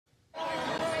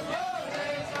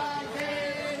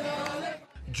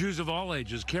Jews of all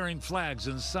ages carrying flags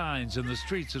and signs in the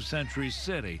streets of Century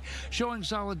City, showing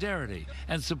solidarity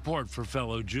and support for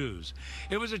fellow Jews.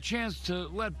 It was a chance to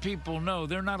let people know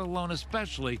they're not alone,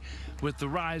 especially with the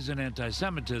rise in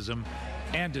anti-Semitism,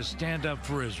 and to stand up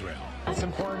for Israel. It's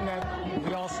important that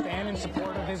we all stand in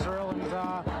support of Israel and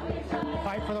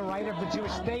fight for the right of the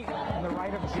Jewish state and the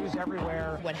right of Jews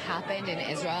everywhere. What happened in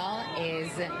Israel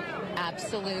is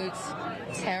absolute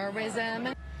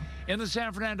terrorism. In the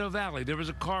San Fernando Valley, there was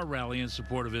a car rally in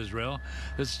support of Israel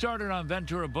that started on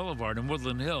Ventura Boulevard in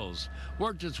Woodland Hills,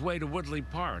 worked its way to Woodley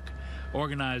Park.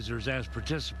 Organizers asked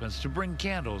participants to bring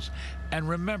candles and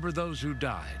remember those who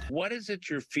died. What is it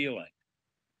you're feeling?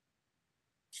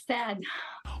 Sad.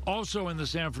 Also in the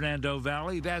San Fernando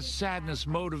Valley, that sadness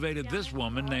motivated this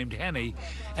woman named Henny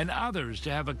and others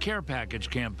to have a care package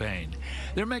campaign.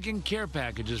 They're making care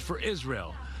packages for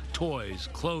Israel. Toys,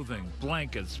 clothing,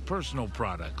 blankets, personal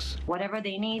products. Whatever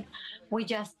they need, we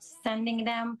just sending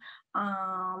them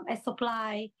a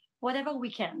supply, whatever we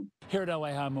can. Here at LA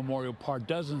High Memorial Park,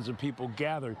 dozens of people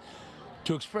gathered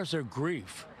to express their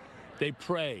grief. They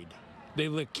prayed, they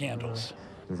lit candles.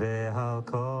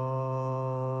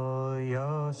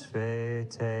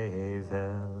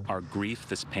 Our grief,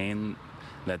 this pain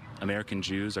that American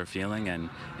Jews are feeling and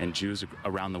Jews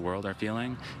around the world are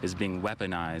feeling is being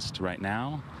weaponized right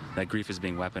now. That grief is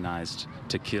being weaponized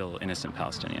to kill innocent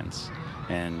Palestinians.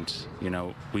 And, you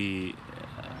know,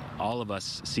 all of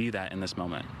us see that in this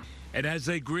moment. And as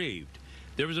they grieved,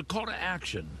 there was a call to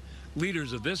action.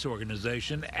 Leaders of this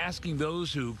organization asking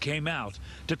those who came out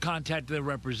to contact their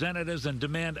representatives and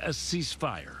demand a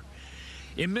ceasefire.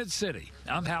 In Mid-City,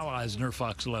 I'm Hal Eisner,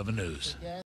 Fox 11 News.